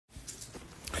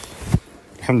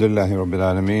الحمد لله رب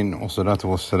العالمين والصلاة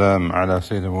والسلام على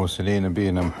سيد المرسلين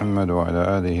نبينا محمد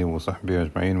وعلى آله وصحبه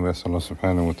أجمعين. We ask Allah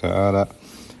subhanahu wa ta'ala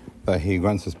that He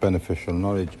grants us beneficial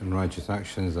knowledge and righteous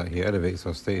actions, that He elevates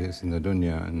our status in the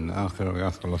dunya and the akhirah. We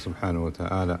ask Allah subhanahu wa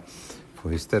ta'ala for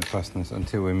His steadfastness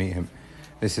until we meet Him.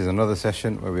 This is another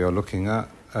session where we are looking at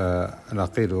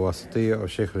Al-Aqeedah al-Wastiyyah of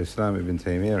Shaykh al-Islam ibn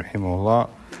Taymiyyah rahimahullah,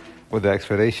 with the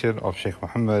explanation of Shaykh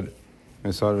Muhammad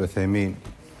bin Salih al-Uthaymeen.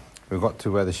 We got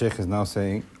to where the Shaykh is now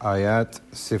saying Ayat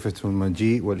Sifatul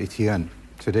Maji wal Ityan.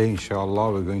 Today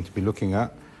inshallah we're going to be looking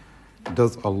at,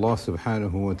 does Allah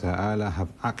subhanahu wa ta'ala have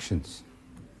actions?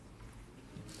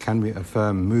 Can we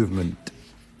affirm movement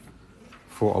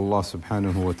for Allah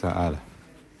subhanahu wa ta'ala?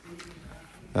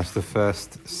 That's the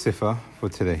first sifa for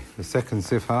today. The second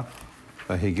sifa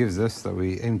that he gives us, that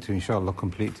we aim to inshallah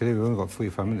complete today. We've only got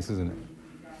 45 minutes, isn't it?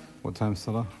 What time is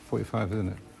Salah? 45, isn't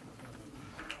it?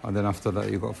 And then after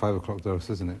that you've got 5 o'clock dars,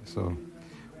 isn't it? So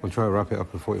we'll try to wrap it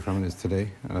up in 45 minutes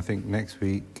today. And I think next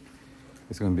week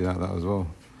it's going to be like that as well.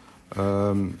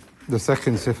 The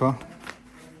second sifa,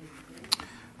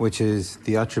 which is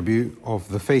the attribute of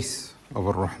the face of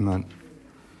Ar-Rahman.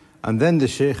 And then the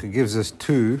Shaykh gives us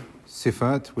two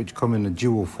sifat which come in a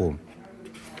dual form.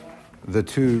 The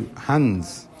two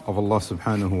hands of Allah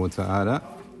subhanahu wa ta'ala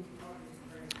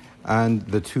and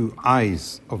the two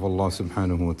eyes of Allah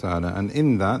subhanahu wa ta'ala. And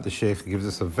in that, the Shaykh gives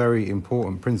us a very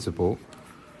important principle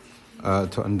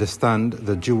to understand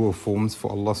the dual forms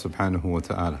for Allah subhanahu wa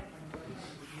ta'ala.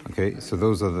 Okay, so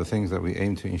those are the things that we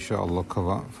aim to inshallah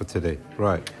cover for today.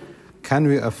 Right, can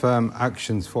we affirm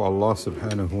actions for Allah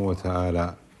subhanahu wa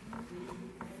ta'ala?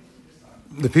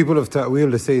 The people of Ta'weel,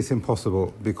 they say it's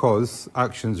impossible because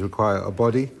actions require a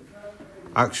body,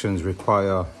 actions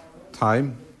require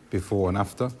time before and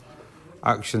after,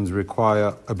 actions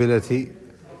require ability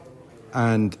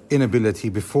and inability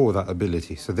before that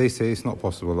ability. So they say it's not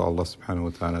possible that Allah subhanahu wa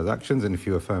ta'ala has actions, and if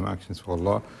you affirm actions for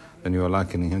Allah, then you are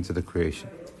likening Him to the creation.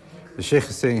 The Shaykh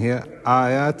is saying here,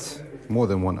 ayat, more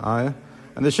than one ayah,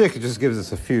 and the Shaykh just gives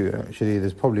us a few. Actually,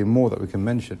 there's probably more that we can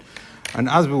mention. And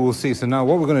as we will see, so now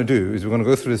what we're going to do is we're going to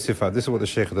go through the sifat. This is what the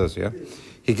Shaykh does, yeah?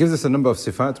 He gives us a number of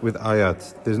sifat with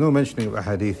ayat. There's no mentioning of a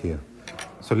hadith here.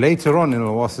 So later on in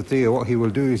al-Wastiyyah, what he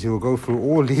will do is he will go through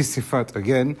all these sifat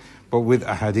again, but with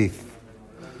a hadith.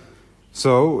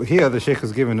 So here the Shaykh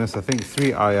has given us, I think,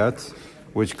 3 ayat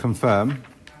which confirm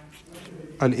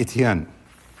al-Ityan.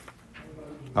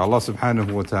 Allah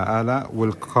subhanahu wa ta'ala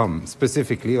will come.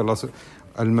 Specifically,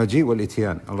 al-Maji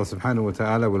wal-Ityan. Allah subhanahu wa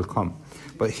ta'ala will come.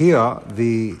 But here,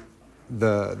 the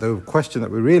question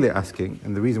that we're really asking,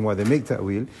 and the reason why they make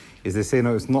ta'weel, is they say,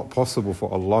 no, it's not possible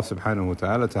for Allah subhanahu wa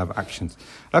ta'ala to have actions.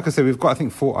 Like I said, we've got, I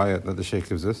think, 4 ayat that the Shaykh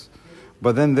gives us.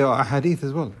 But then there are hadith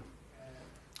as well.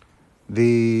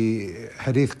 The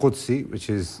hadith Qudsi, which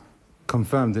is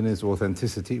confirmed in its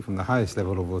authenticity, from the highest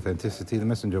level of authenticity, the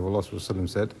Messenger of Allah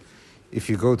said, if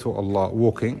you go to Allah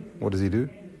walking, what does He do?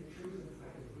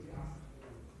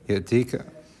 Ya'tika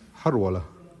harwala.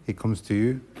 He comes to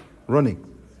you running.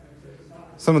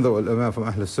 Some of the ulama from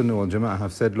Ahl Sunnah wal Jama'ah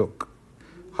have said, look,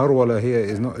 harwala here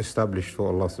is not established for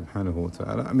Allah subhanahu wa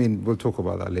ta'ala. I mean, we'll talk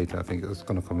about that later. I think it's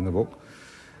going to come in the book,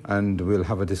 and we'll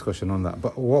have a discussion on that.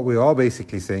 But what we are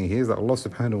basically saying here is that Allah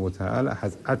subhanahu wa ta'ala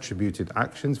has attributed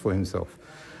actions for Himself.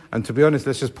 And to be honest,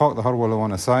 let's just park the harwala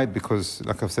one aside, because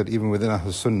like I've said, even within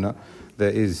Ahl Sunnah there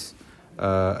is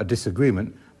a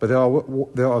disagreement. But there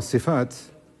are sifat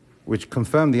which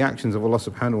confirm the actions of Allah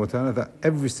subhanahu wa ta'ala that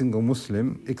every single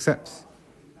Muslim accepts.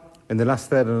 In the last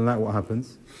third of the night, what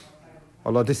happens?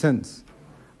 Allah descends.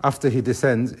 After He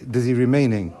descends, does He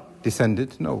remaining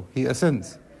descended? No, He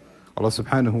ascends. Allah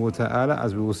subhanahu wa ta'ala,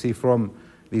 as we will see from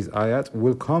these ayat,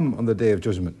 will come on the Day of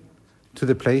Judgment to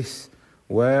the place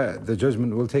where the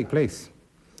judgment will take place.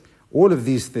 All of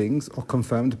these things are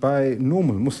confirmed by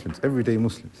normal Muslims, everyday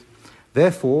Muslims.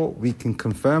 Therefore, we can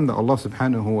confirm that Allah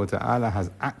subhanahu wa ta'ala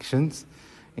has actions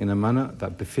in a manner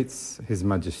that befits His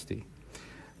majesty.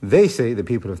 They say, the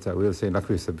people of Ta'weel say, like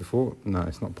we said before, no,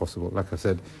 it's not possible. Like I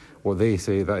said, what they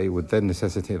say, that it would then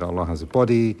necessitate that Allah has a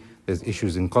body, there's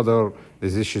issues in qadr,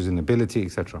 there's issues in ability,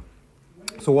 etc.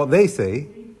 So what they say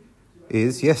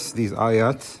is, yes, these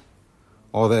ayat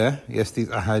are there, yes, these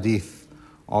ahadith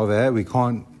are there. We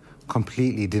can't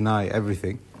completely deny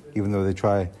everything, even though they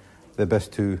try their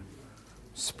best to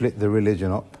split the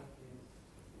religion up.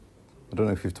 I don't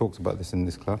know if you've talked about this in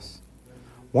this class.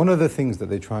 One of the things that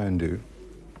they try and do,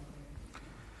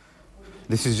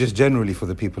 this is just generally for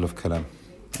the people of Kalam.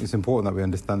 It's important that we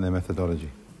understand their methodology.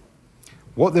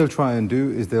 What they'll try and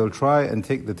do is they'll try and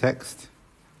take the text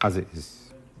as it is.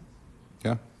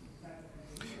 Yeah?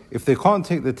 if they can't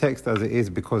take the text as it is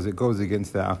because it goes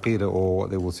against their aqeedah, or what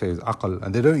they will say is aql,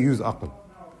 and they don't use aql,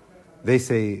 they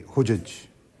say hujaj,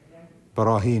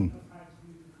 barahin,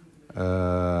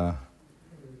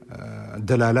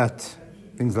 dalalat,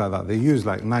 things like that. They use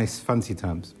like nice fancy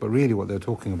terms, but really what they're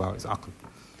talking about is aql.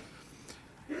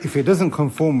 If it doesn't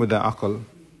conform with their aql,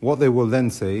 what they will then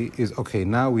say is, okay,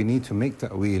 now we need to make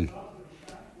ta'weel,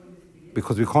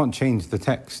 because we can't change the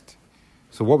text.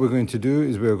 So what we're going to do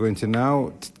is we're going to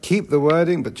now keep the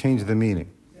wording but change the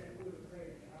meaning.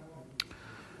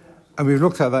 And we've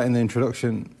looked at that in the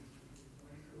introduction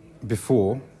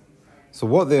before. So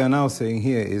what they are now saying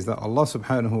here is that Allah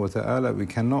subhanahu wa ta'ala, we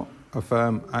cannot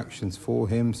affirm actions for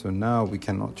Him, so now we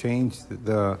cannot change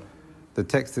the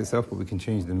text itself, but we can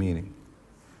change the meaning.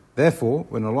 Therefore,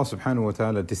 when Allah subhanahu wa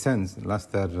ta'ala descends in the last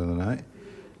third of the night,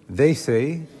 they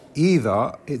say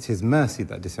either it's His mercy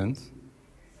that descends,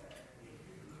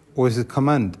 or it's His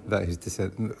command that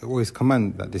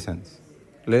descends.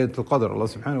 Laylatul Qadr, Allah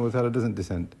subhanahu wa ta'ala doesn't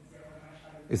descend.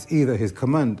 It's either His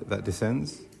command that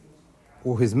descends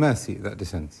or His mercy that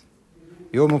descends.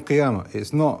 Yawm al-Qiyamah,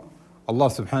 it's not Allah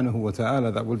subhanahu wa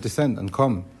ta'ala that will descend and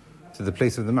come to the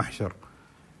place of the mahshar.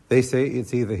 They say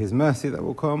it's either His mercy that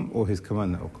will come or His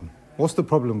command that will come. What's the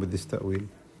problem with this ta'weel?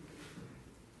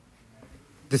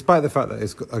 Despite the fact that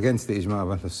it's against the ijma'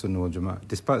 of Ahlus Sunnah wal Jama'ah,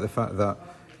 despite the fact that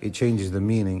it changes the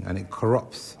meaning and it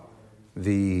corrupts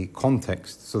the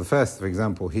context. So the first, for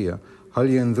example, here, هَلْ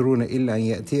يَنْظُرُونَ إِلَّا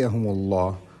أَنْ يَأْتِيَهُمُ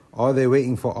اللَّهُ, are they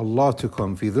waiting for Allah to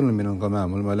come? فِي ظُلٍ مِّنَ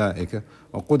الْغَمَامِ وَالْمَلَائِكَةِ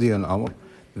وَقُضِيَ الْأَمْرُ.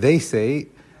 They say,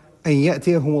 أَنْ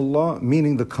يَأْتِيَهُمُ اللَّهُ,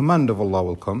 meaning the command of Allah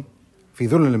will come. فِي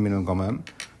ظُلٍ مِّنَ الْغَمَامِ.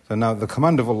 So now the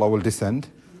command of Allah will descend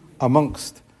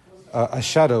amongst a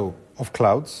shadow of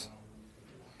clouds.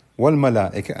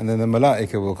 وَالْمَلَائِكَةِ, and then the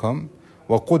malaika will come.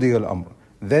 وَقُضِيَ الْأَمْرُ,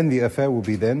 then the affair will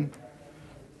be then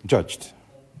judged.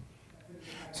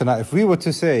 So now if we were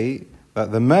to say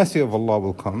that the mercy of Allah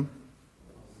will come,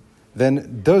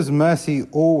 then does mercy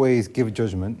always give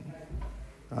judgment?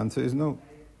 The answer is no.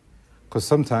 Because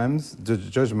sometimes the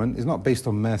judgment is not based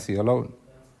on mercy alone.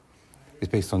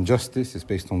 It's based on justice, it's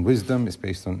based on wisdom, it's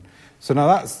based on... So now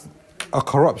that's a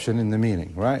corruption in the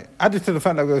meaning, right? Added to the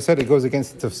fact that we said it goes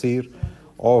against the tafsir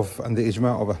of and the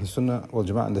ijma' of Ahlus Sunnah wal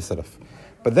Jama'ah and the Salaf.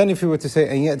 But then if you were to say,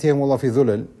 أَنْ يَأْتِيَهُمُ اللَّهُ فِي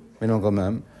ظُلَلٍ مِّنَ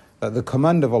الْغَمَامِ, that the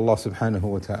command of Allah subhanahu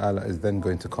wa ta'ala is then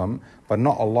going to come, but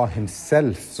not Allah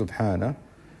Himself subhanahu.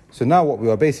 So now what we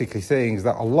are basically saying is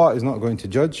that Allah is not going to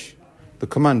judge, the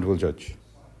command will judge.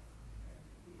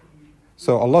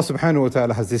 So Allah subhanahu wa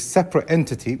ta'ala has this separate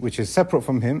entity which is separate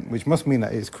from Him, which must mean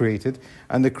that it's created,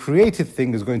 and the created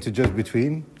thing is going to judge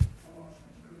between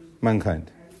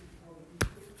mankind.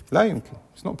 لا يمكن.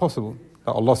 It's not possible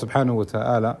that Allah subhanahu wa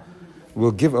ta'ala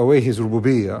will give away His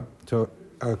rububiyyah to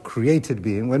a created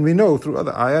being, when we know through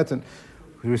other ayat, and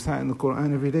we recite in the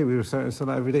Quran every day, we recite in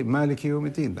Salah every day, Maliki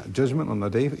yawmiddin, that judgment on the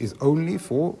day is only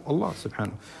for Allah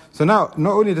subhanahu. So now,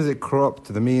 not only does it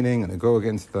corrupt the meaning and it go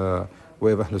against the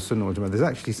way of Ahlus Sunnah wal Jama'ah, there's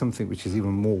actually something which is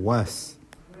even more worse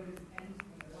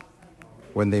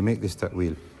when they make this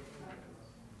ta'weel.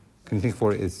 Can you think of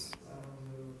what it is?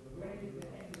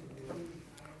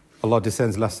 Allah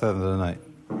descends last third of the night.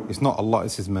 It's not Allah,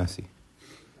 it's His mercy.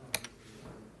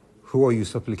 Who are you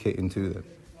supplicating to then?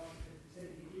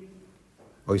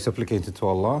 Are you supplicating to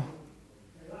Allah,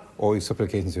 or are you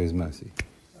supplicating to His mercy?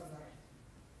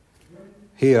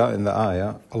 Here in the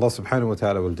ayah, Allah subhanahu wa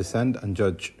ta'ala will descend and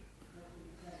judge.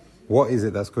 What is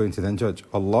it that's going to then judge?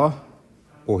 Allah,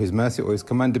 or His mercy, or His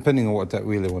command, depending on what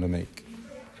ta'weel they want to make.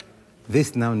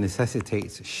 This now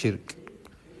necessitates shirk.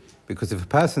 Because if a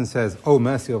person says, oh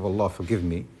mercy of Allah, forgive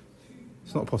me,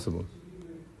 it's not possible.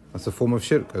 That's a form of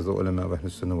shirk, as the ulama of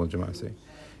Ahlus Sunnah wal Jama'ah say.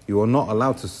 You are not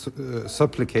allowed to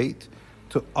supplicate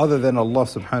to other than Allah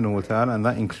subhanahu wa ta'ala, and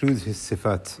that includes His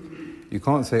sifat. You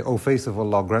can't say, oh face of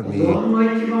Allah, grant me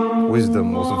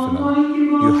wisdom or something like that.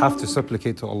 You have to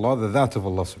supplicate to Allah, the that of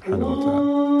Allah subhanahu wa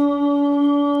ta'ala.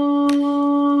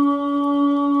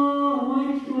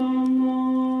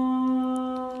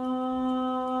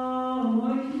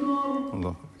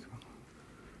 Allah.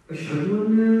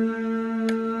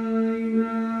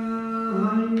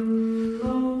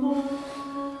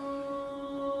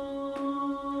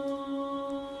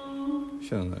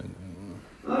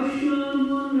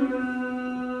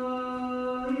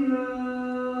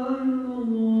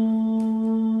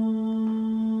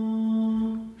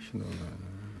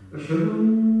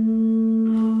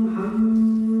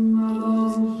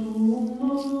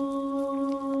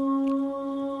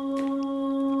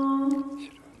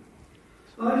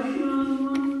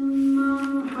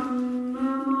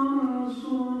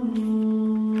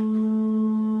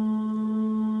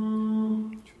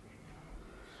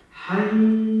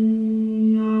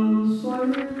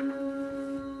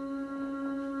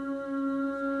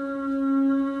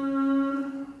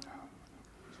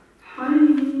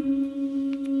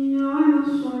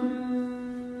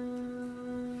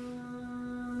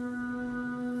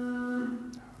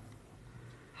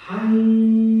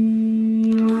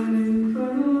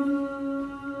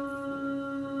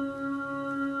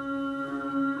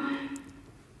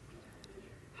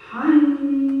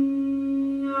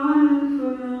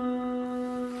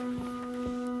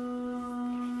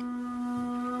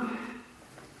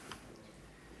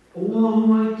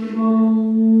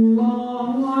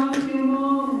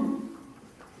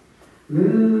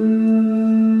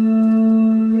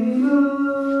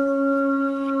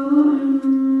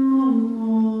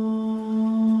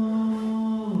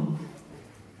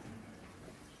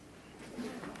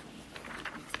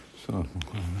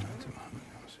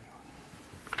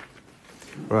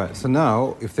 Right, so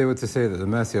now, if they were to say that the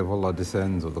mercy of Allah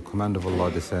descends, or the command of Allah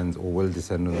descends, or will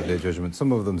descend on the Day of Judgment,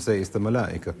 some of them say it's the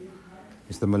malaika.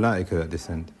 It's the malaika that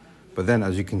descend. But then,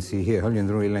 as you can see here, هَلْ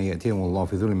يَنْظُرُونَ إِلَّا يَأْتِيهِمُ اللَّهُ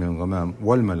فِي ظُلٍ مِّنَ الْغَمَامِ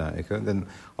وَالْمَلَائِكَةِ. Then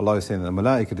Allah is saying that the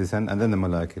malaika descend, and then the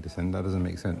malaika descend. That doesn't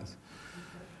make sense.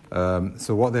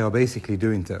 So what they are basically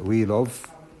doing, ta'weel of,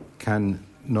 can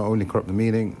not only corrupt the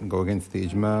meaning, go against the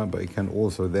ijma', but it can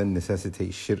also then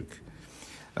necessitate shirk.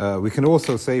 We can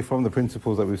also say from the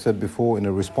principles that we've said before in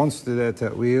a response to their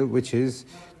ta'weel, which is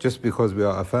just because we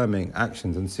are affirming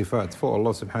actions and sifat for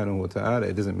Allah subhanahu wa ta'ala,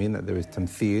 it doesn't mean that there is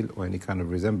tamtheel or any kind of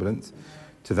resemblance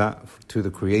to that, to the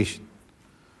creation.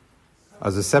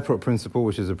 As a separate principle,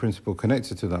 which is a principle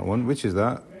connected to that one, which is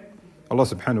that Allah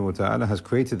subhanahu wa ta'ala has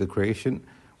created the creation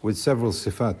with several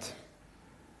sifat.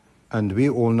 And we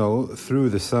all know through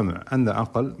the sam' and the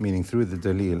aql, meaning through the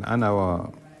dalil and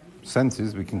our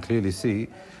senses, we can clearly see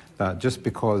that just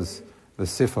because the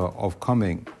sifa of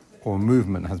coming or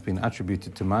movement has been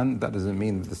attributed to man, that doesn't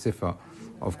mean that the sifa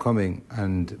of coming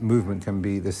and movement can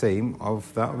be the same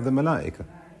of that of the malaika.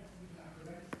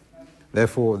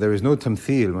 Therefore, there is no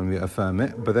tamtheel when we affirm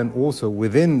it, but then also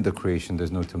within the creation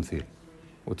there's no tamtheel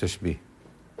or tashbih.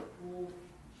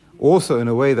 Also in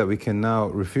a way that we can now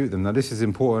refute them. Now this is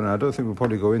important, and I don't think we'll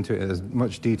probably go into it in as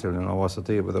much detail in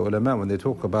al-Wastiyyah, but the ulama, when they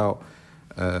talk about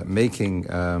making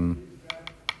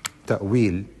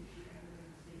ta'weel,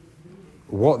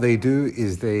 what they do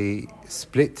is they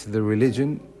split the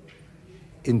religion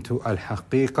into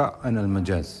al-Aqeedah and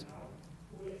al-Majaz.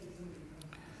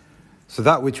 So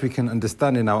that which we can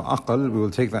understand in our aql, we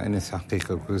will take that in its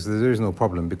haqiqah, because there is no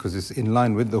problem, because it's in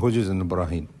line with the hujjaj and the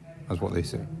barahin. That's what they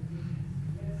say.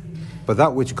 But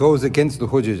that which goes against the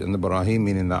hujjaj and the barahin,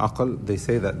 meaning the aql, they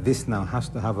say that this now has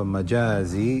to have a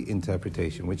majazi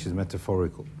interpretation, which is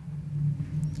metaphorical.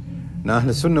 Now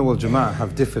Ahl Sunnah wal Jama'ah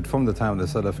have differed from the time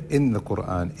of the Salaf in the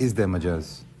Quran. Is there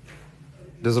majaz?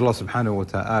 Does Allah subhanahu wa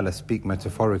ta'ala speak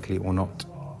metaphorically or not?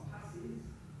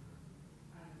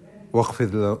 وَاخْفِضْ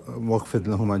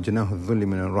لَهُمَا جَنَاحَ الذُّلِّ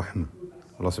مِنَ الرَّحْمَةِ.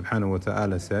 Allah subhanahu wa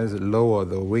ta'ala says, lower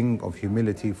the wing of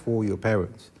humility for your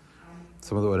parents.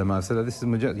 Some of the ulama have said that this is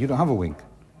majaz. You don't have a wing,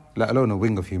 let alone a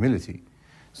wing of humility.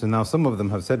 So now some of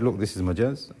them have said, look, this is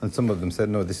majaz, and some of them said,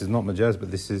 no, this is not majaz, but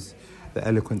this is the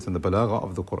eloquence and the balagha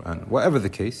of the Quran. Whatever the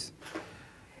case,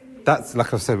 that's,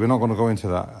 like I've said, we're not going to go into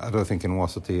that, I don't think, in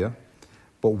Wasatiyah.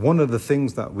 But one of the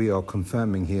things that we are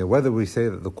confirming here, whether we say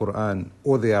that the Quran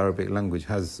or the Arabic language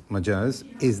has majaz,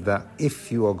 is that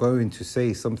if you are going to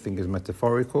say something is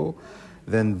metaphorical,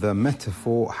 then the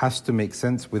metaphor has to make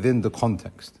sense within the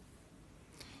context.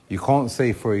 You can't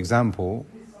say, for example,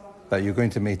 that you're going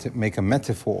to make a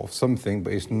metaphor of something,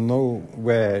 but it's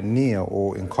nowhere near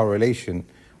or in correlation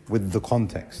with the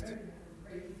context.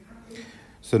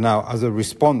 So now, as a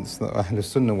response that Ahl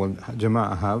Sunnah wal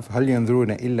Jama'ah have, هَلْ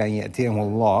يَنْظُرُونَ إِلَّا يَأْتِيهِمُ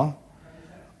اللَّهُ.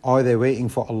 Are they waiting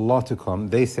for Allah to come?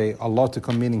 They say Allah to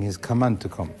come, meaning His command to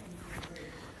come.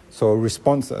 So a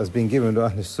response that has been given to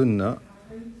Ahl Sunnah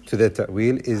to their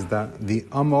ta'weel is that the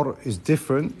amr is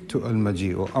different to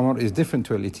al-maji, or amr is different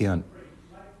to al-ityan.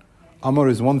 Amr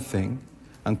is one thing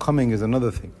and coming is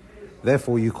another thing.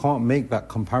 Therefore you can't make that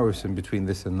comparison between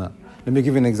this and that. Let me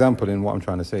give you an example in what I'm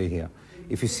trying to say here.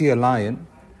 If you see a lion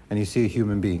and you see a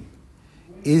human being,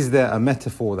 is there a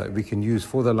metaphor that we can use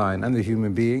for the lion and the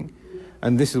human being?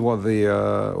 And this is what the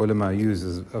ulama use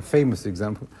as a famous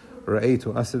example.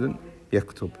 رَأَيْتُ أَسَدًا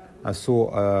يَكْتُبُ. I saw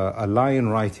a lion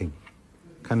writing.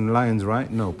 Can lions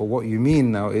write? No. But what you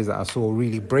mean now is that I saw a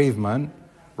really brave man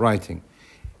writing.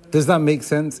 Does that make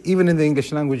sense? Even in the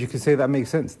English language, you can say that makes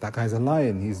sense. That guy's a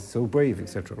lion, he's so brave,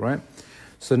 etc., right?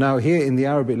 So now here in the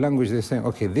Arabic language, they're saying,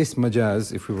 okay, this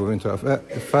majaz, if we were going to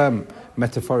affirm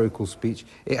metaphorical speech,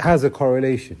 it has a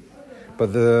correlation.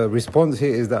 But the response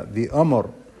here is that the amr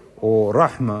or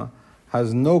rahma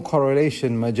has no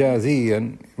correlation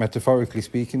majaziyan, metaphorically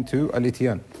speaking, to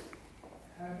al-ityan.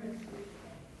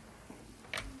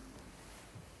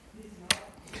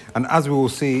 And as we will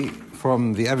see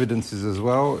from the evidences as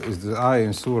well, is the ayah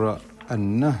in Surah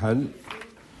an-Nahl,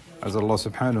 as Allah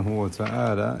subhanahu wa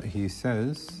ta'ala, He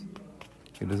says,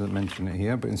 He doesn't mention it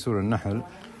here, but in Surah an-Nahl,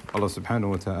 Allah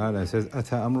subhanahu wa ta'ala says,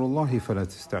 أَتَى أَمْرُ اللَّهِ فَلَا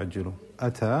تَسْتَعْجِلُوا.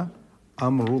 أَتَى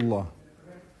أَمْرُ اللَّهِ.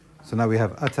 So now we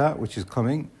have ata, which is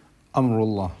coming,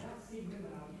 amrullah,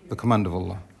 the command of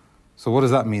Allah. So what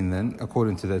does that mean then,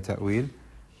 according to their ta'weel?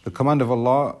 The command of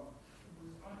Allah,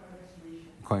 you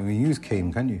can't even use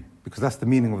came, can you? Because that's the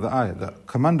meaning of the ayah. The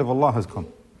command of Allah has come.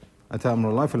 أَتَى أَمْرُ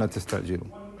اللَّهِ فَلَا تَسْتَعْجِلُوا.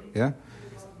 Yeah?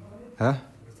 Huh?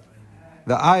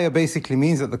 The ayah basically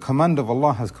means that the command of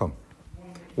Allah has come.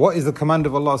 What is the command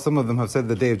of Allah? Some of them have said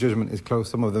the day of judgment is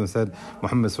close. Some of them said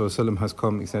Muhammad sallallahu alaihi wasallam has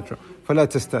come, etc. فَلَا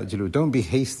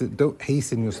تَسْتَعْجِلُوا. Don't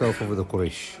hasten yourself over the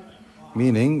Quraysh.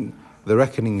 Meaning, the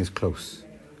reckoning is close.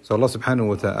 So Allah subhanahu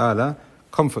wa ta'ala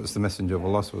comforts the Messenger of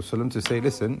Allah sallallahu alaihi wasallam to say,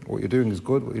 listen, what you're doing is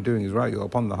good, what you're doing is right, you're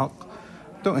upon the haqq.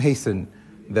 Don't hasten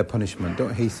their punishment,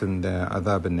 don't hasten their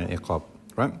adhab and their iqab.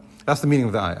 Right? That's the meaning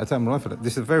of the ayah.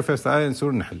 This is the very first ayah in Surah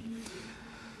an-Nahl.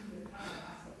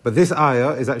 But this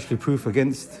ayah is actually proof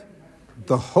against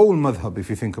the whole madhab, if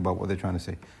you think about what they're trying to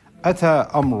say. Ata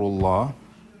amrullah,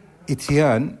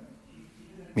 ityan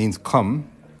means come,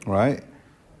 right?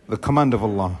 The command of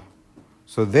Allah.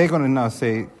 So they're going to now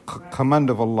say, command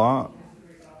of Allah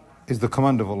is the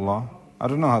command of Allah. I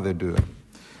don't know how they do it.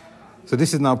 So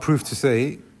this is now proof to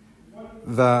say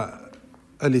that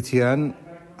al-ityan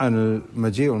and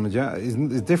al-Majaz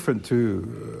is different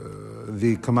to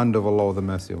the command of Allah or the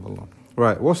mercy of Allah.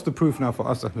 Right, what's the proof now for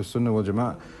us, Ahlul Sunnah wal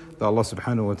Jama'ah, that Allah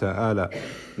subhanahu wa ta'ala,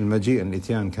 al-Maji' and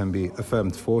al-Ityan can be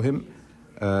affirmed for him,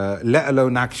 let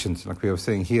alone actions, like we were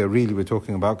saying here, really we're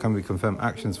talking about, can we confirm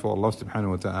actions for Allah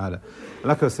subhanahu wa ta'ala.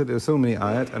 Like I said, there are so many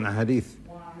ayat and hadith.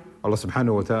 Allah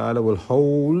subhanahu wa ta'ala will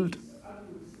hold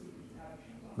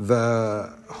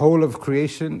the whole of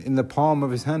creation in the palm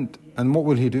of his hand. And what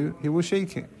will he do? He will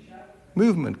shake it.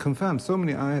 Movement, confirmed, so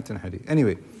many ayat and hadith.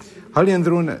 Anyway, هل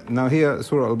ينظرون, now here,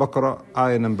 Surah Al-Baqarah,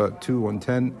 ayah number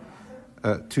 210,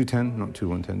 210, not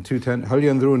 210, 210. هل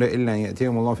ينظرون إلا أن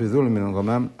يأتيهم الله في ظلل من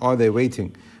الغمام. Are they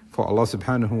waiting for Allah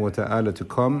subhanahu wa ta'ala to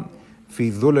come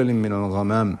في ظلل من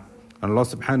الغمام. And Allah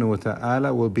subhanahu wa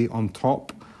ta'ala will be on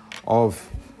top of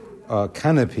a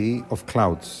canopy of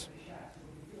clouds.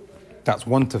 That's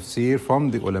one tafseer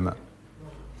from the ulama.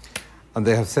 And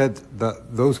they have said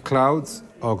that those clouds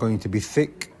are going to be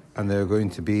thick and they're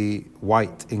going to be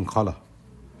white in color.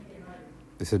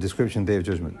 It's a description of the Day of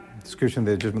Judgment. Description of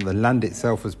the Day of Judgment, the land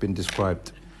itself has been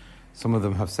described. Some of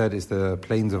them have said it's the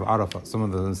plains of Arafat. Some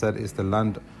of them said it's the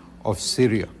land of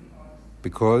Syria.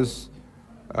 Because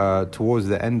towards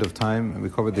the end of time, and we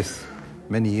covered this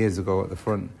many years ago at the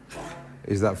front,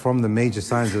 is that from the major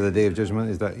signs of the Day of Judgment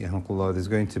is that, there's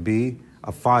going to be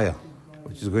a fire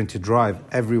which is going to drive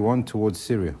everyone towards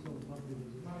Syria.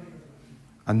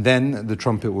 And then the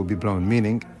trumpet will be blown,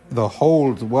 meaning the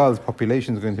whole world's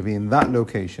population is going to be in that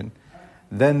location.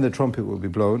 Then the trumpet will be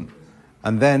blown,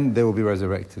 and then they will be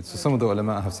resurrected. So some of the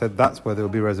ulama have said that's where they will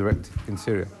be resurrected, in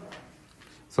Syria.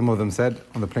 Some of them said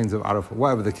on the plains of Arafat.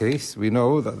 Whatever the case, we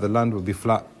know that the land will be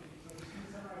flat.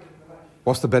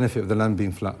 What's the benefit of the land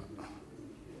being flat?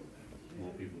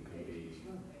 More people can be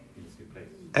in the same place.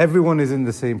 Everyone is in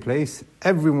the same place.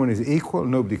 Everyone is equal.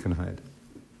 Nobody can hide.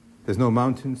 There's no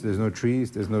mountains, there's no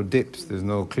trees, there's no dips, there's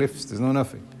no cliffs, there's no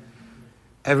nothing.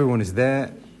 Everyone is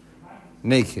there,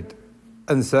 naked,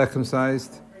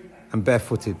 uncircumcised, and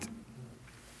barefooted.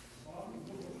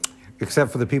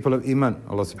 Except for the people of Iman.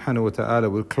 Allah subhanahu wa ta'ala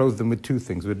will clothe them with two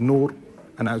things, with nur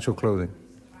and actual clothing.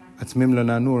 Atmim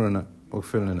lana nurana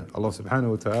waghfir lana. Allah subhanahu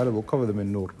wa ta'ala will cover them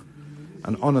in nur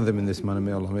and honor them in this manner.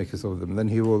 May Allah make us of them. Then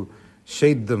He will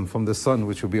shade them from the sun,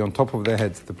 which will be on top of their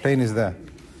heads. The plane is there.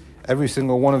 Every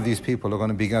single one of these people are going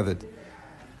to be gathered.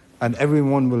 And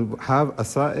everyone will have a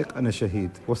sa'iq and a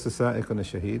shaheed. What's the sa'iq and a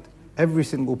shaheed? Every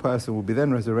single person will be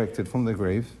then resurrected from the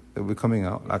grave. They'll be coming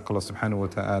out like Allah subhanahu wa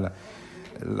ta'ala,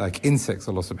 like insects,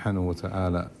 Allah subhanahu wa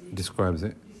ta'ala describes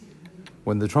it.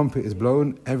 When the trumpet is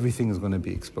blown, everything is going to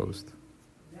be exposed.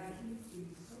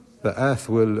 The earth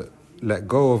will let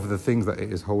go of the things that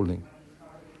it is holding,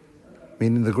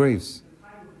 meaning the graves.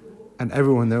 And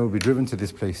everyone there will be driven to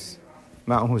this place.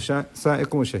 Ma'ahu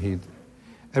sa'iq wa shaheed.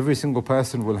 Every single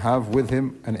person will have with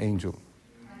him an angel.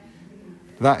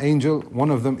 That angel,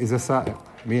 one of them is a sa'iq,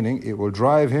 meaning it will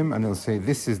drive him and it'll say,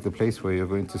 this is the place where you're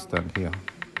going to stand here.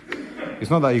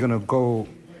 It's not that you're going to go,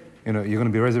 you're going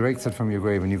to be resurrected from your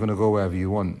grave and you're going to go wherever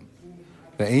you want.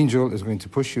 The angel is going to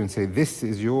push you and say, this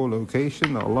is your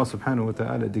location that Allah subhanahu wa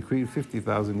ta'ala decreed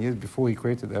 50,000 years before He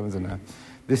created the heavens and earth.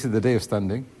 This is the day of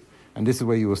standing, and this is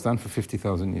where you will stand for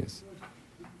 50,000 years.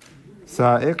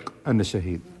 Sa'iq and the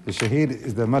shaheed. The shaheed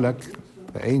is the malak,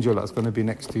 the angel that's going to be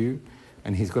next to you,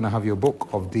 and he's going to have your book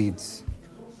of deeds,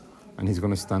 and he's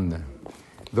going to stand there.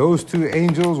 Those two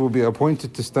angels will be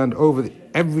appointed to stand over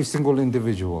every single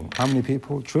individual. How many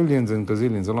people? Trillions and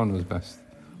gazillions, Allah knows best,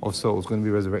 of souls going to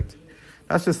be resurrected.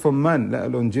 That's just for man, let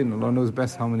alone jinn. Allah knows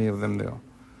best how many of them there are.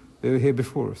 They were here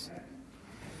before us.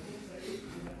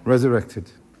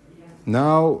 resurrected.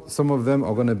 Now some of them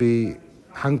are going to be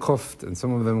handcuffed, and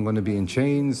some of them are going to be in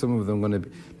chains, some of them are going to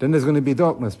be... Then there's going to be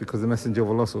darkness, because the Messenger of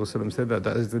Allah said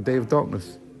that is the day of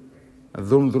darkness.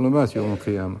 الظلم ظلمات يوم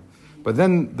القيامة. But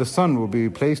then the sun will be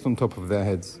placed on top of their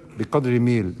heads, بقدر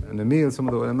ميل. And the meal, some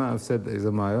of the ulama have said, is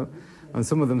a mile, and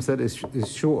some of them said is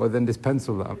shorter than this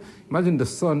pencil. Imagine the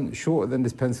sun shorter than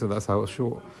this pencil. That's how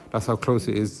short, that's how close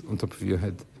it is on top of your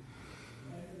head.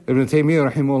 Ibn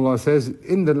Taymiyyah rahimahullah says,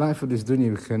 in the life of this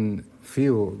dunya we can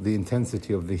feel the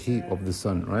intensity of the heat of the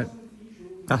sun, right?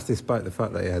 That's despite the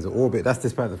fact that it has an orbit, that's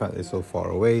despite the fact that it's so far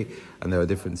away and there are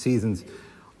different seasons.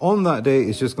 On that day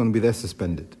it's just going to be there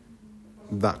suspended,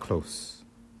 that close.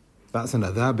 That's an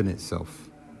adhab in itself.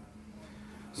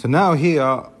 So now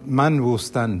here, man will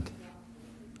stand.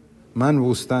 Man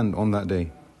will stand on that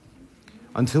day.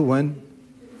 Until when?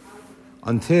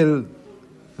 Until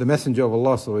the Messenger of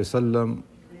Allah sallallahu alaihi wasallam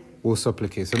will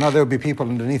supplicate. So now there will be people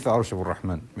underneath the Arsh of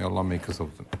Ar-Rahman. May Allah make us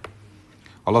of them.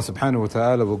 Allah subhanahu wa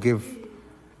ta'ala will give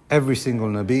every single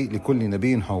Nabi, لِكُلِّ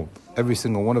نَبِيٍّ حَوْض. Every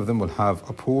single one of them will have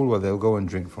a pool where they'll go and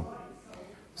drink from.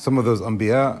 Some of those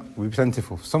Anbiya will be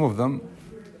plentiful. Some of them,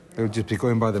 they'll just be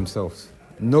going by themselves.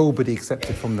 Nobody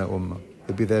accepted from their ummah.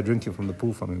 They'll be there drinking from the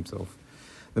pool from himself.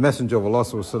 The Messenger of Allah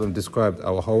sallallahu alaihi wasallam described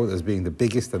our Hawd as being the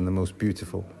biggest and the most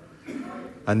beautiful.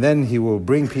 And then he will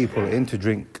bring people in to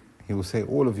drink. He will say,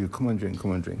 all of you, come and drink,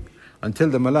 come and drink. Until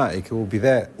the Malaika will be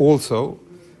there also,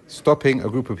 stopping a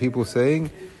group of people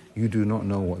saying, you do not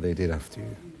know what they did after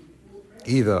you.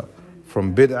 Either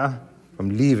from bid'ah,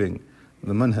 from leaving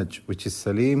the Manhaj, which is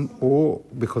Salim, or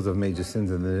because of major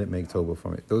sins and they didn't make tawbah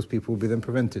from it. Those people will be then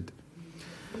prevented.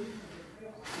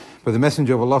 But the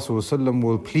Messenger of Allah sallallahu alaihi wasallam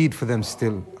will plead for them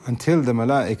still, until the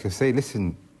Malaika say,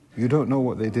 listen, you don't know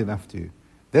what they did after you.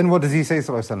 Then what does he say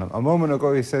sallallahu alaihi wasallam? A moment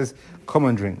ago he says, come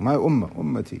and drink, my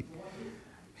ummati.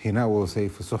 He now will say,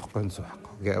 فَسُحْقًا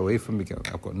سُحْقًا, get away from me,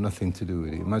 I've got nothing to do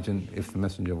with it. Imagine if the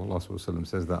Messenger of Allah sallallahu alaihi wasallam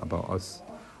says that about us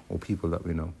or people that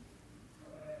we know.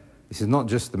 This is not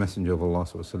just the Messenger of Allah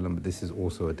sallallahu alaihi wasallam, but this is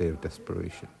also a day of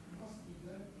desperation.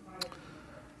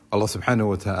 Allah subhanahu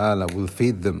wa ta'ala will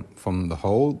feed them from the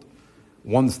hold.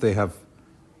 Once they have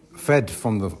fed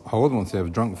from the hold, once they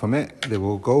have drunk from it, they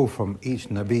will go from each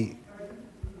Nabi,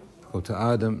 go to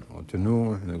Adam, or to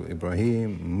Nuh,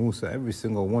 Ibrahim, Musa. Every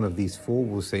single one of these four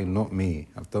will say, not me,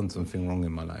 I've done something wrong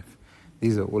in my life.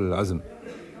 These are ulul azm,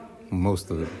 most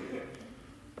of them.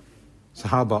 So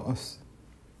how about us?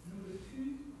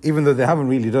 Even though they haven't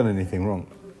really done anything wrong,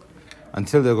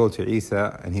 until they go to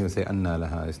Isa and he will say, an-Nahl,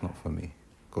 it's not for me.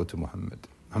 Go to Muhammad.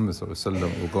 Muhammad sallallahu alaihi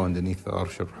wasallam will go underneath the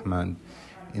Arsh ar-Rahman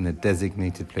in a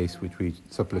designated place which we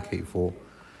supplicate for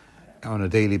on a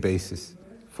daily basis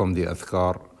from the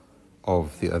adhkar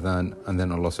of the adhan. And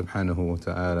then Allah subhanahu wa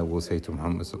ta'ala will say to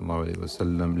Muhammad sallallahu alaihi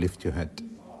wasallam, lift your head,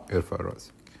 irfa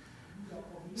rasik,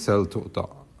 sal tu'ta,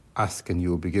 ask and you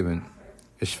will be given,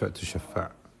 ishfa'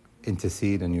 tushaffa',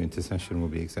 intercede and your intercession will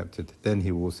be accepted. Then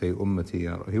he will say, ummati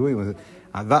ya Rabbi.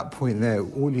 At that point there,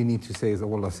 all you need to say is,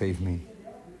 oh Allah, save me.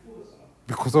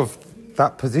 Because of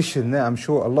that position there, I'm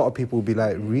sure a lot of people will be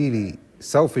like really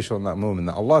selfish on that moment.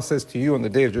 That Allah says to you on the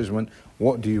Day of Judgment,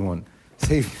 what do you want?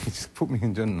 Save me, just put me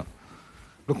in Jannah.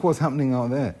 Look what's happening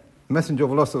out there. The Messenger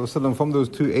of Allah sallallahu alaihi wasallam, from those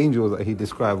two angels that he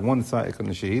described, one Sa'iq and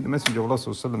the Shaheed, the Messenger of Allah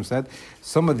sallallahu alaihi wasallam said,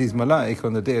 some of these malaik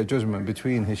on the Day of Judgment,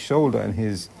 between his shoulder and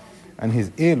his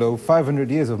earlobe,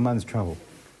 500 years of man's travel.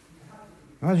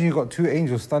 Imagine you've got two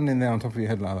angels standing there on top of your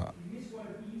head like that.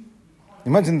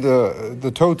 Imagine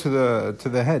the toe to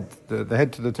the head, the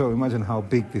head to the toe. Imagine how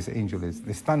big this angel is.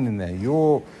 They're standing there.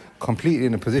 You're completely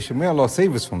in a position. May Allah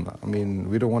save us from that. I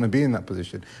mean, we don't want to be in that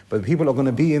position. But people are going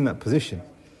to be in that position.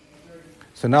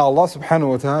 So now Allah subhanahu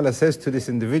wa ta'ala says to this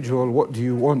individual, what do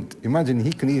you want? Imagine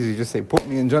he can easily just say, put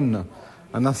me in Jannah.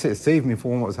 And that's it. Save me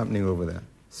from what's happening over there.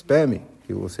 Spare me.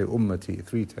 He will say, ummati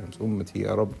 3 times. Ummati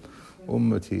ya Rabb.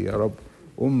 Ummati ya Rabb.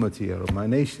 Ummati ya Rabb. My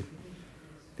nation.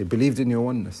 They believed in your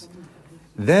oneness.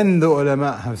 Then the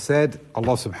ulama have said,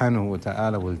 Allah subhanahu wa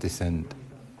ta'ala will descend.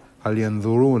 هَلْ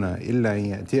يَنْظُرُونَ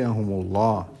إِلَّا يَأْتِيَهُمُ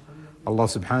اللَّهِ. Allah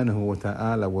subhanahu wa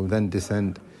ta'ala will then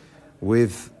descend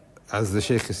with, as the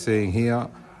Shaykh is saying here,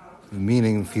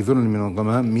 meaning فِي ظُلْمٍ مِنَ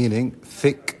الْغَمَامِ, meaning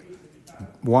thick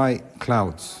white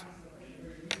clouds.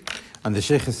 And the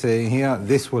Shaykh is saying here,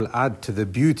 this will add to the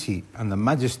beauty and the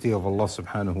majesty of Allah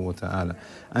subhanahu wa ta'ala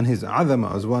and His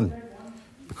azama as well,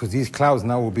 because these clouds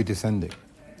now will be descending.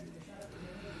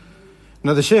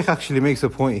 Now the Shaykh actually makes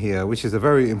a point here, which is a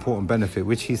very important benefit,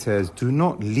 which he says, do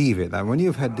not leave it. That when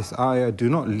you've had this ayah, do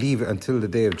not leave it until the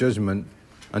Day of Judgment,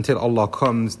 until Allah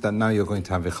comes, that now you're going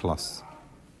to have ikhlas.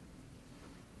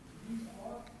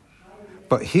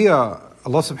 But here,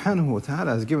 Allah subhanahu wa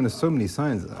ta'ala has given us so many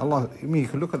signs. You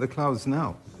can look at the clouds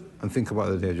now and think about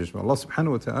the Day of Judgment. Allah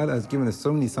subhanahu wa ta'ala has given us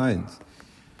so many signs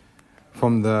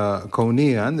from the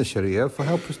Kawniyya and the Sharia for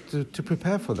help us to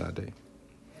prepare for that day.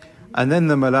 And then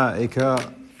the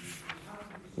Malaika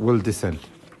will descend.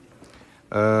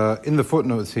 In the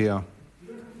footnotes here,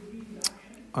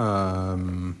 where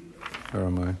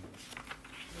am I?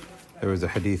 There is a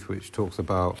hadith which talks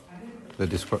about the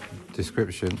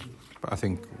description, but I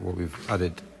think what we've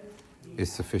added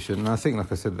is sufficient. And I think,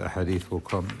 like I said, the hadith will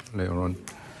come later on.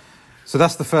 So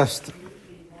that's the first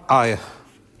ayah.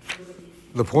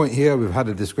 The point here, we've had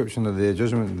a description of the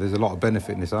judgment. There's a lot of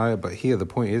benefit in this ayah, but here the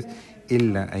point is,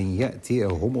 إِلَّا أَن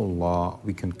يَأْتِيَهُمُ اللَّهُ.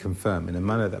 We can confirm in a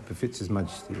manner that befits His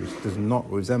Majesty, which does not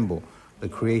resemble the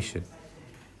creation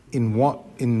in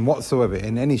whatsoever,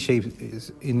 in any shape,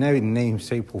 in any name,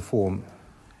 shape or form,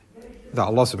 that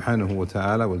Allah subhanahu wa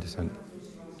ta'ala will descend.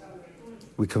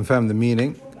 We confirm the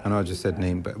meaning, and I just said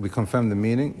name, but we confirm the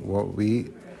meaning. What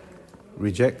we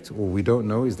reject or we don't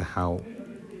know is the how.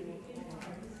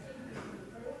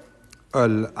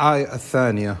 Al-Ayah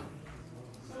al-Thaniya,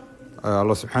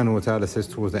 Allah subhanahu wa ta'ala says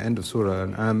towards the end of Surah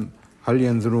Al-An'am, هَلْ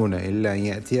يَنْظُرُونَ إِلَّا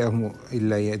يَأْتِيَهُمُ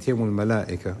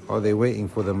الْمَلَائِكَةُ. Are they waiting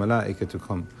for the Malaika to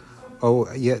come? أو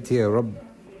يأتي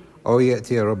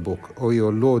ربك, or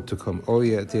your Lord to come, أو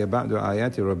يأتي بعد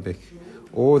آيات ربك,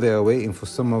 or they are waiting for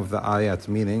some of the ayat,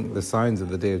 meaning the signs of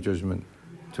the Day of Judgment,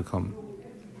 to come.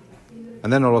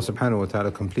 And then Allah subhanahu wa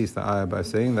ta'ala completes the ayah by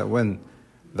saying that when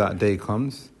that day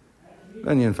comes,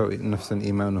 لن ينفع نفسا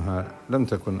إيمانها لم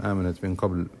تكن آمنت من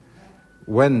قبل.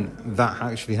 When that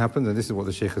actually happens, and this is what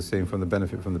the Shaykh is saying from the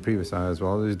benefit from the previous ayah as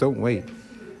well, is don't wait.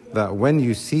 That when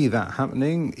you see that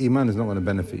happening, Iman is not going to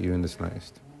benefit you in the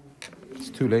slightest. It's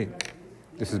too late.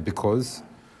 This is because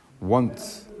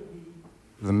once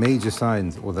the major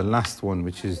signs, or the last one,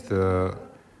 which is the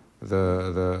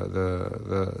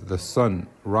sun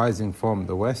rising from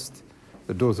the west,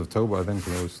 the doors of Tawbah are then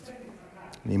closed.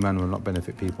 And Iman will not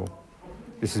benefit people.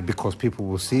 This is because people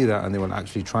will see that and they will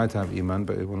actually try to have Iman,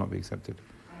 but it will not be accepted.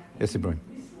 Yes, Ibrahim.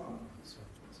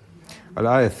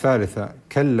 Al-Ayah al-Thalitha,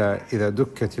 كَلَّا إِذَا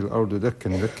دُكَّتِ الْأَرْضُ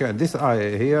دَكًّا دَكًّا. And this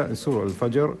ayah here in Surah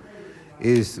Al-Fajr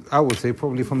is, I would say,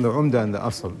 probably from the Umda and the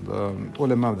Asl.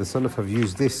 Ulama of the Salaf have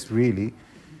used this really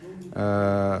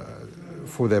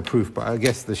for their proof, but I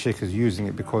guess the Shaykh is using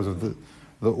it because of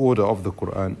the order of the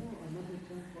Quran.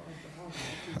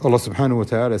 Allah subhanahu wa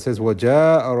ta'ala says,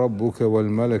 وَجَاءَ رَبُّكَ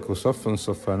وَالْمَلَكُ صَفًّا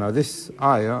صَفًّا. Now this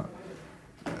ayah,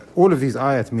 all of these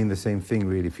ayat mean the same thing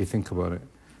really, if you think about it.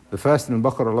 The first in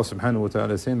Al-Baqarah, Allah subhanahu wa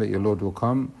ta'ala is saying that your Lord will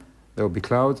come, there will be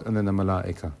clouds, and then the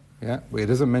malaika. Yeah, but it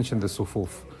doesn't mention the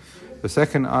sufuf. The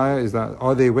second ayah is that,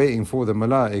 are they waiting for the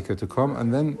malaika to come,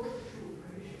 and then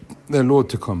their Lord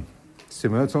to come?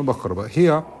 Similar to Al-Baqarah. But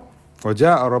here,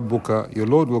 وَجَاءَ رَبُّكَ, your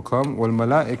Lord will come,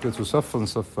 وَالْمَلَائِكَةُ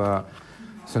صَفًّا صَفًّا.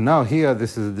 So now here,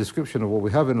 this is a description of what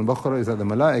we have in Al-Baqarah, is that the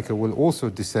malaika will also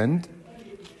descend,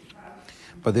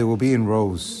 but they will be in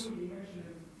rows.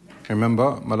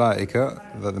 Remember, malaika,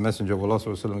 that the Messenger of Allah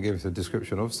ﷺ gave us a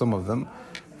description of, some of them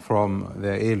from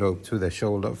their earlobe to their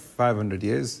shoulder, 500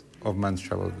 years of man's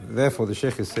travel. Therefore, the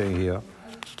Shaykh is saying here,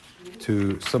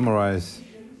 to summarize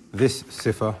this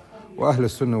sifa, وَأَهْلُ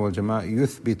السُّنَّةِ وَالْجَمَاعِ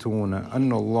يُثْبِتُونَ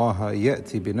أَنَّ اللَّهَ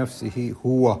يَأْتِي بِنَفْسِهِ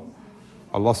هُوَ.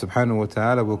 Allah subhanahu wa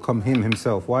ta'ala will come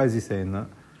himself. Why is he saying that?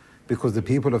 Because the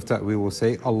people of Ta'weel will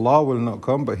say, Allah will not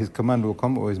come, but His command will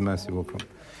come, or His mercy will come.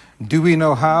 Do we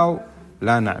know how?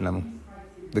 لا نعلم.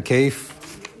 The kayf,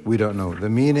 we don't know. The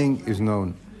meaning is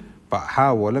known. But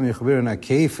how? وَلَمْ يُخْبِرْنَا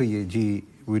كَيْفَ يَجِي.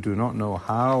 We do not know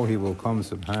how He will come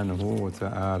subhanahu wa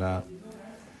ta'ala.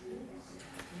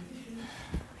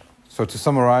 So to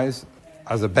summarize,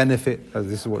 as a benefit, as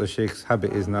this is what the Shaykh's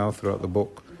habit is now throughout the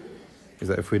book, is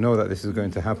that if we know that this is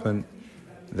going to happen,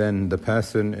 then the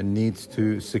person needs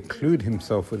to seclude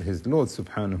himself with his Lord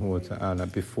subhanahu wa ta'ala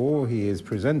before he is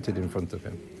presented in front of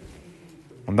Him.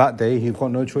 On that day, you've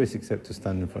got no choice except to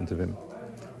stand in front of Him.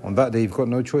 On that day, you've got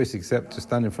no choice except to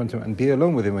stand in front of Him and be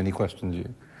alone with Him when He questions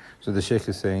you. So the Shaykh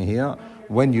is saying here,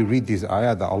 when you read these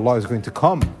ayah that Allah is going to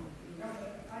come,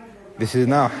 this is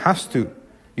now has to,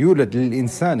 يولد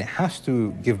للإنسان, it has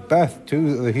to give birth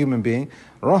to the human being,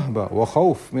 رهبة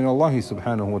وخوف من الله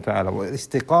سبحانه وتعالى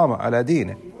والاستقامة على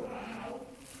دينه.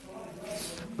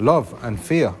 Love and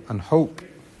fear and hope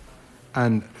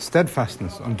and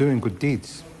steadfastness on doing good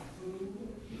deeds.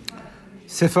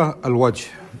 Sifa al-Wajh,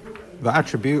 the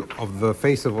attribute of the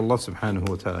face of Allah subhanahu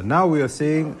wa ta'ala. Now we are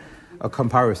seeing a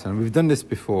comparison. We've done this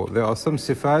before. There are some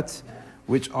sifat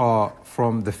which are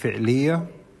from the fi'liyah,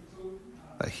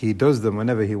 that He does them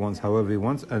whenever He wants, however He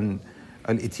wants, and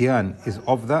al-ityan is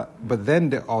of that. But then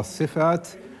there are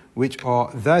sifat which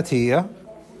are dhatiyah,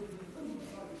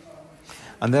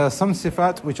 and there are some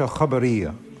sifat which are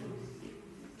khabariyah.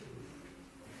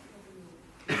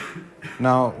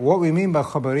 Now, what we mean by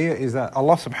khabariyah is that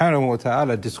Allah subhanahu wa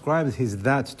ta'ala describes His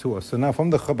dhat to us. So now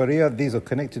from the khabariyah, these are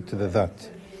connected to the dhat.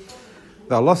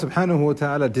 That Allah subhanahu wa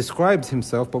ta'ala describes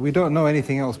Himself, but we don't know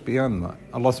anything else beyond that.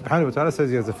 Allah subhanahu wa ta'ala says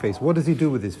He has a face. What does He do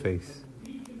with His face?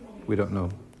 We don't know.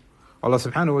 Allah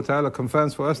subhanahu wa ta'ala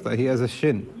confirms for us that He has a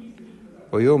shin.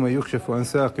 وَيَوْمَ يُكْشَفُ عَنْ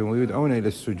سَاقٍ وَيُدْعَوْنَ إِلَى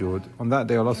السُّجُودِ. On that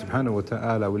day, Allah subhanahu wa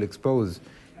ta'ala will expose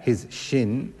His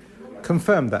shin,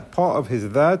 confirm that part of His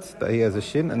dhat, that He has a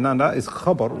shin, and now that is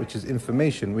khabar, which is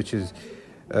information, which is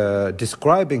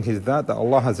describing His dhat, that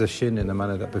Allah has a shin in a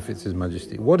manner that befits His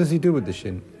majesty. What does He do with the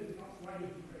shin?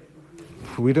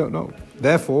 We don't know.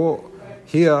 Therefore,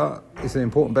 here is an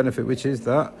important benefit, which is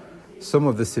that some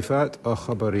of the sifat are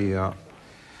khabariyah.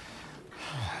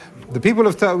 The people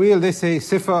of Ta'weel, they say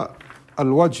sifa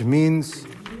al-wajh means,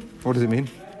 what does it mean?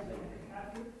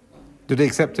 Do they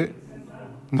accept it?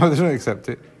 No, they don't accept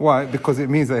it. Why? Because it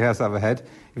means that he has to have a head.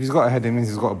 If he's got a head, it means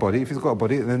he's got a body. If he's got a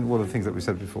body, then all the things that we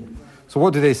said before. So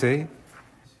what do they say?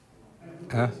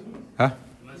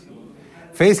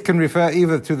 Face can refer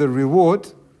either to the reward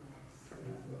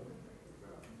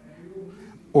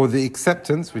or the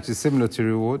acceptance, which is similar to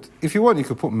reward. If you want, you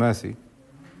could put mercy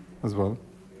as well.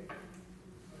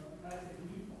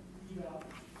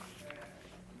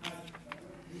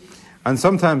 And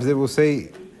sometimes they will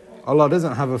say, Allah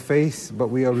doesn't have a face, but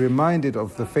we are reminded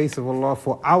of the face of Allah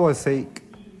for our sake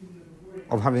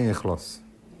of having ikhlas.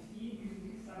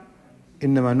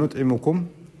 إِنَّمَا نُطْعِمُكُمْ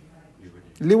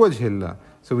لِوَجْهِ اللَّهِ.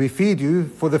 So we feed you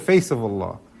for the face of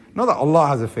Allah. Not that Allah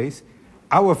has a face.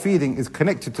 Our feeding is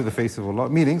connected to the face of Allah,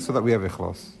 meaning so that we have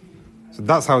ikhlas. So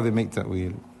that's how they make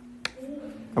ta'weel.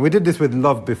 And we did this with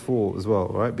love before as well,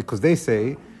 right? Because they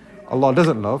say Allah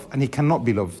doesn't love and He cannot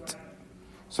be loved.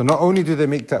 So not only do they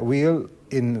make ta'weel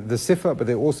in the sifa, but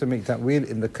they also make ta'weel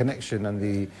in the connection and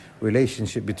the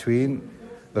relationship between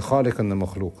the khaliq and the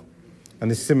makhluq.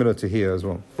 And it's similar to here as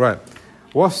well. Right.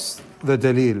 What's the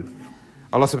dalil?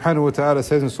 Allah subhanahu wa ta'ala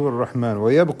says in Surah Ar-Rahman,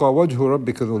 وَيَبْقَى وَجْهُ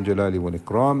رَبِّكَ ذُو الْجَلَالِ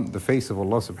وَالْإِكْرَامِ. The face of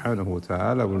Allah subhanahu wa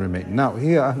ta'ala will remain. Now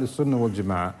here Ahl Sunnah wal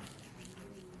Jama'ah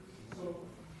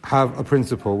have a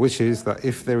principle, which is that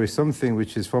if there is something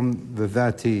which is from the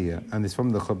dhatiyya and is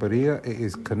from the khabariyya, it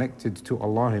is connected to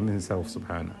Allah Himself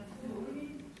subhanahu.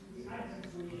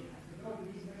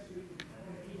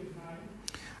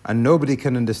 And nobody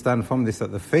can understand from this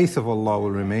that the face of Allah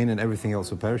will remain and everything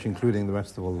else will perish, including the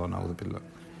rest of Allah, na'udhu billah.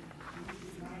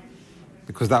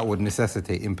 Because that would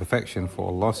necessitate imperfection for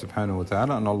Allah subhanahu wa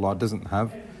ta'ala, and Allah doesn't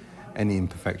have any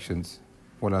imperfections.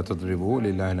 وَلَا تَضْرِبُوا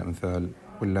لِلَّهِ الْأَمْثَالِ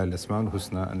وَلِلَّهِ الْأَسْمَاءُ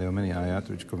الْحُسْنَى. And there are many ayat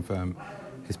which confirm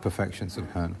His perfection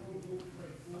subhanahu.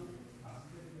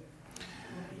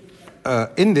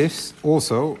 In this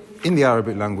also, in the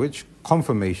Arabic language,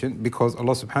 confirmation, because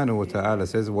Allah subhanahu wa ta'ala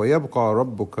says وَيَبْقَى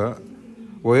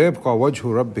وَجْهُ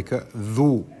رَبِّكَ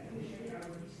ذُو.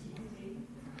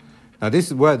 Now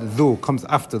this word ذُو comes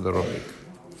after the Arabic,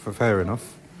 fair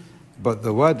enough, but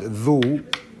the word ذُو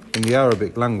in the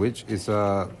Arabic language is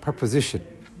a preposition,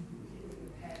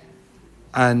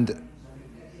 and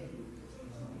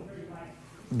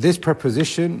this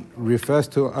preposition refers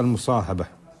to al-musahaba,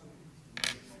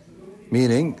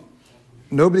 meaning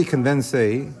nobody can then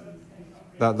say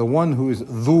that the one who is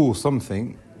ذُو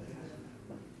something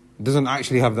doesn't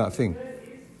actually have that thing.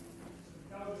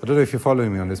 I don't know if you're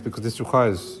following me on this, because this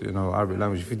requires, Arabic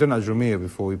language. If you've done Ajrumiyya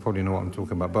before, you probably know what I'm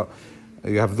talking about. But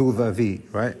you have ذُو ذَي,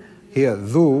 right? Here,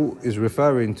 ذُو is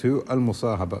referring to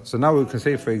al-musahaba. So now we can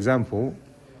say, for example,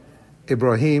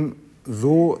 Ibrahim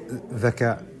ذُو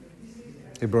ذَكَاء.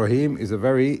 Ibrahim is a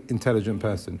very intelligent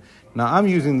person. Now I'm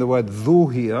using the word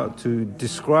ذُو here to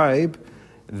describe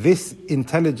this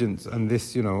intelligence and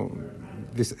this,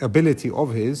 this ability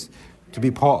of his to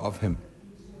be part of him.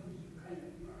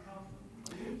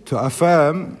 To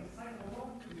affirm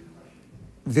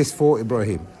this for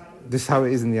Ibrahim. This is how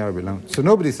it is in the Arabic language. So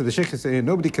the Shaykh is saying,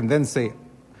 nobody can then say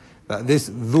that this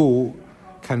ذُو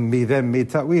can be then made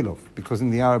ta'weel of, because in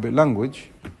the Arabic language,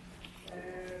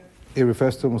 it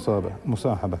refers to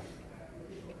musahaba.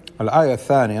 Al-Ayah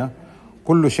al-Thaniya,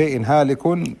 كل شيء هالك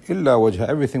إلا وجهه.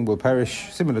 Everything will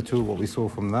perish, similar to what we saw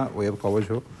from that, ويبقى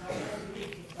وجهه.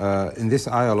 In this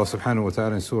ayah, Allah subhanahu wa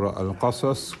ta'ala in Surah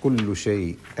Al-Qasas, كل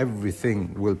شيء,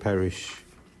 everything will perish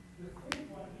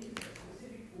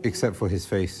except for His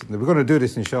face. Now, we're going to do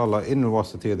this inshallah in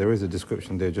al-Wastiyyah. There is a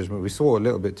description there, judgment. We saw a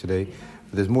little bit today,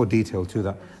 but there's more detail to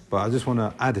that. But I just want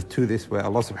to add to this where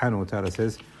Allah subhanahu wa ta'ala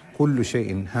says, كل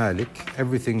شيء هالك,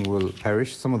 everything will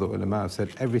perish. Some of the ulama have said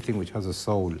everything which has a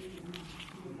soul.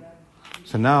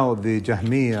 So now the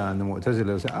Jahmiyyah and the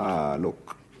Mu'tazila say,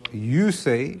 look, you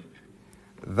say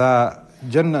that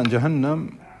Jannah and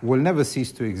Jahannam will never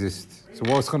cease to exist. So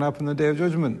what's going to happen on the Day of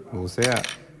Judgment? We'll say,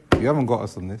 you haven't got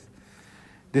us on this.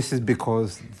 This is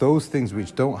because those things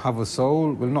which don't have a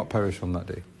soul will not perish on that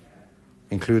day,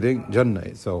 including Jannah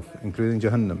itself, including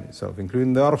Jahannam itself,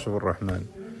 including the Arsh of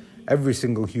Ar-Rahman. Every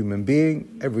single human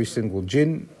being, every single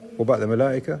jinn. What about the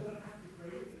Malaika?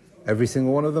 Every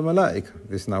single one of the Malaika.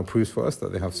 This now proves for us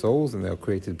that they have souls and they are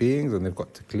created beings and they've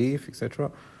got taklif,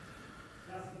 etc.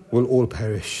 Will all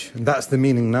perish. And that's the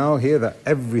meaning now here, that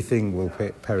everything will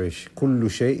perish. كُلُّ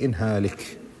شَيْءٍ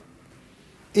هَالِكٍ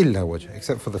إِلَّا وَجْهَ,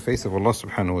 except for the face of Allah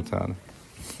subhanahu wa ta'ala.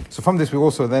 So from this we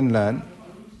also then learn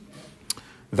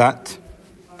that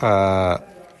we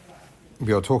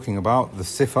are talking about the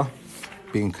sifah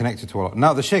being connected to Allah.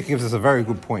 Now the Shaykh gives us a very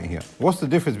good point here. What's the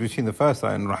difference between the first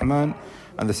ayah in Rahman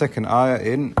and the second ayah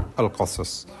in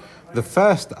Al-Qasas? The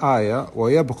first ayah,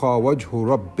 وَيَبْقَى وَجْهُ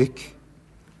رَبِّكَ,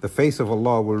 the face of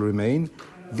Allah will remain.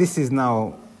 This is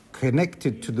now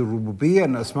connected to the rububiyyah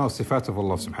and asma sifat of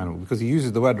Allah subhanahu wa ta'ala, because he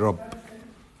uses the word Rabb.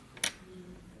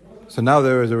 So now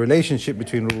there is a relationship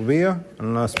between rububiyyah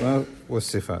and asma wa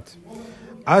sifat.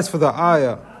 As for the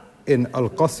ayah in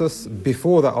Al-Qasas,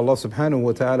 before that, Allah subhanahu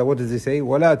wa ta'ala, what does he say?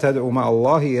 وَلَا تَدْعُ مَعَ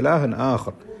اللَّهِ إِلَهًا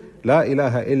آخَرَ لَا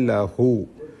إِلَهَ إِلَّا هُوَ.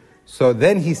 So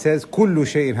then he says, كُلُّ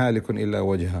شَيْءٍ هَالِكٌ إِلَّا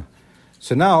وَجْهَهُ.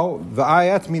 So now the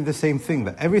ayat mean the same thing,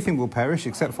 that everything will perish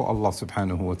except for Allah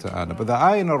subhanahu wa ta'ala. But the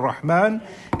ayah in Ar-Rahman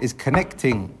is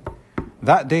connecting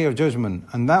that Day of Judgment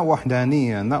and that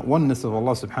wahdaniyah and that oneness of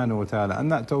Allah subhanahu wa ta'ala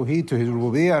and that tawheed to His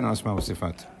rububiyyah and asma wa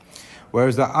sifat.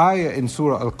 Whereas the ayah in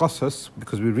Surah Al-Qasas,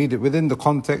 because we read it within the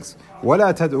context,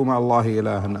 وَلَا تَدْعُ مَعَ اللَّهِ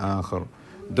إِلَهًا آخَرَ,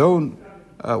 don't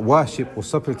worship or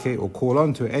supplicate or call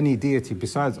on to any deity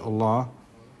besides Allah.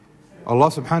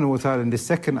 Allah subhanahu wa ta'ala in the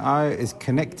second ayah is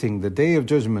connecting the Day of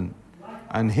Judgment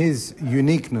and His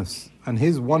uniqueness and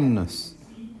His oneness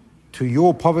to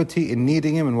your poverty in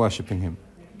needing Him and worshipping Him.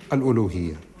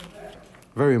 Al-Uluhiyyah.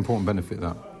 Very important benefit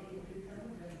that.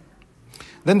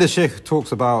 Then the Shaykh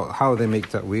talks about how they make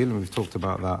ta'weel, and we've talked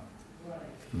about that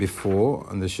before,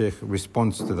 and the Shaykh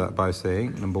responds to that by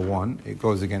saying, number one, it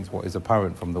goes against what is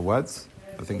apparent from the words.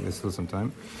 I think there's still some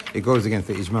time. It goes against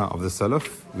the ijma' of the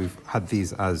Salaf. We've had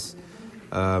these as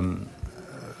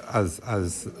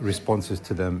responses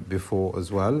to them before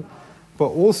as well. But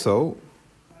also,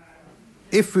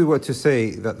 if we were to say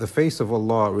that the face of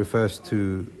Allah refers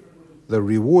to the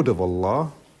reward of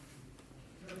Allah,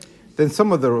 then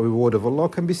some of the reward of Allah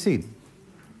can be seen,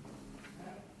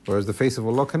 whereas the face of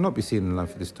Allah cannot be seen in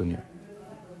life of this dunya.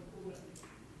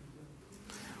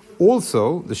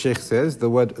 Also, the Shaykh says, the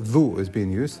word dhu is being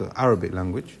used, the Arabic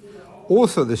language.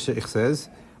 Also, the Shaykh says,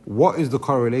 what is the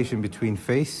correlation between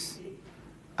face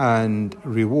and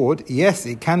reward? Yes,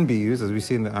 it can be used, as we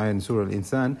see in the ayah in Surah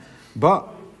Al-Insan, but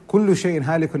كُلُّ شَيْءٍ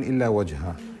هَالِكٌ إِلَّا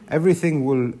وَجْهَهُ, everything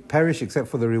will perish except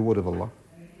for the reward of Allah.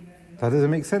 That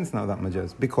doesn't make sense now, that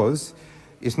majaz, because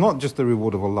it's not just the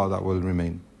reward of Allah that will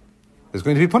remain. There's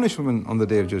going to be punishment on the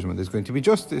Day of Judgment. There's going to be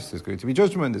justice. There's going to be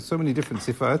judgment. There's so many different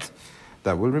sifat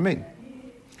that will remain.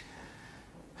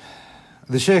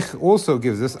 The Shaykh also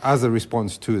gives us, as a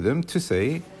response to them, to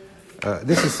say,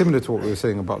 this is similar to what we were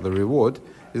saying about the reward,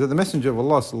 is that the Messenger of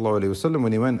Allah sallallahu alaihi wasallam,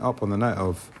 when he went up on the night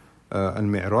of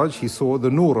Al-Mi'raj, he saw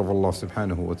the nur of Allah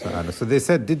subhanahu wa ta'ala. So they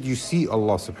said, did you see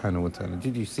Allah subhanahu wa ta'ala?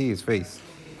 Did you see His face?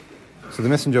 So the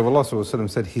Messenger of Allah sallallahu alaihi wasallam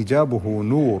said, hijabuhu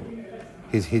nur,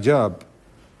 his hijab,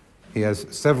 he has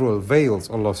several veils,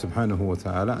 Allah subhanahu wa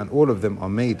ta'ala, and all of them are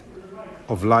made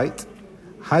of light.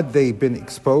 Had they been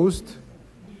exposed,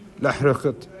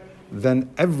 لَحْرَقَتْ, then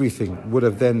everything would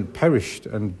have then perished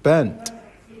and burnt.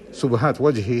 Subhat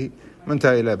wajhi man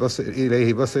ta'ila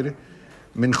ilayhi basiri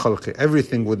min khalqi.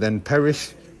 Everything would then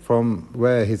perish from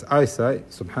where his eyesight,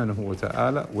 subhanahu wa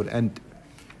ta'ala, would end.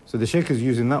 So the Shaykh is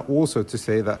using that also to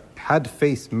say that had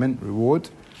face meant reward,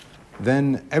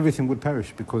 then everything would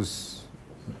perish, because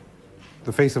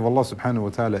the face of Allah subhanahu wa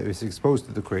ta'ala is exposed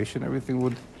to the creation, everything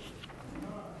would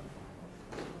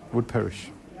perish.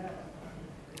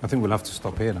 I think we'll have to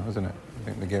stop here now, isn't it? I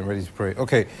think they're getting ready to pray.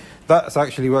 Okay, that's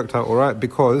actually worked out all right,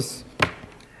 because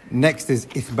next is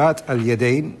ithbat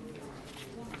al-yadayn,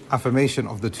 affirmation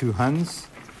of the two hands,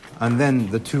 and then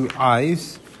the two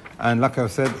eyes. And like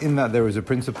I've said, in that there is a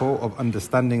principle of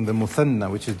understanding the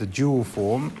muthanna, which is the dual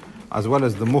form, as well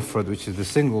as the mufrad, which is the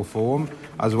single form,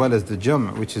 as well as the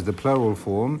jam', which is the plural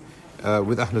form,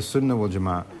 with Ahl Sunnah wal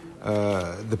Jama'ah.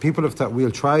 The people of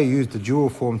Ta'weel try to use the dual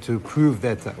form to prove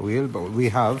their Ta'weel, but we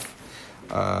have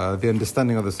the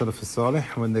understanding of the Salaf as-Salih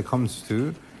when it comes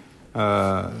to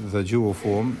the dual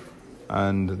form,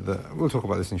 And we'll talk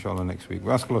about this inshallah next week.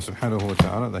 We ask Allah subhanahu wa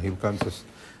ta'ala that He grants us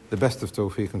the best of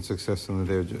tawfiq and success on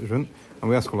the Day of Judgment. And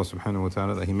we ask Allah subhanahu wa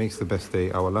ta'ala that He makes the best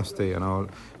day our last day and our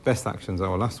best actions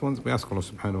our last ones. We ask Allah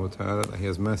subhanahu wa ta'ala that He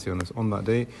has mercy on us on that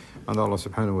day, and that Allah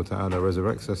subhanahu wa ta'ala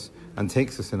resurrects us and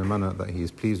takes us in a manner that He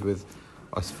is pleased with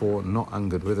us for, not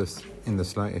angered with us in the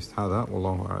slightest. هذا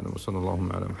والله أعلم وصلى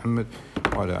الله على محمد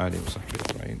وعلى آله وصحبه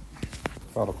أجمعين.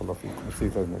 بارك الله فيكم. See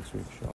you guys next week.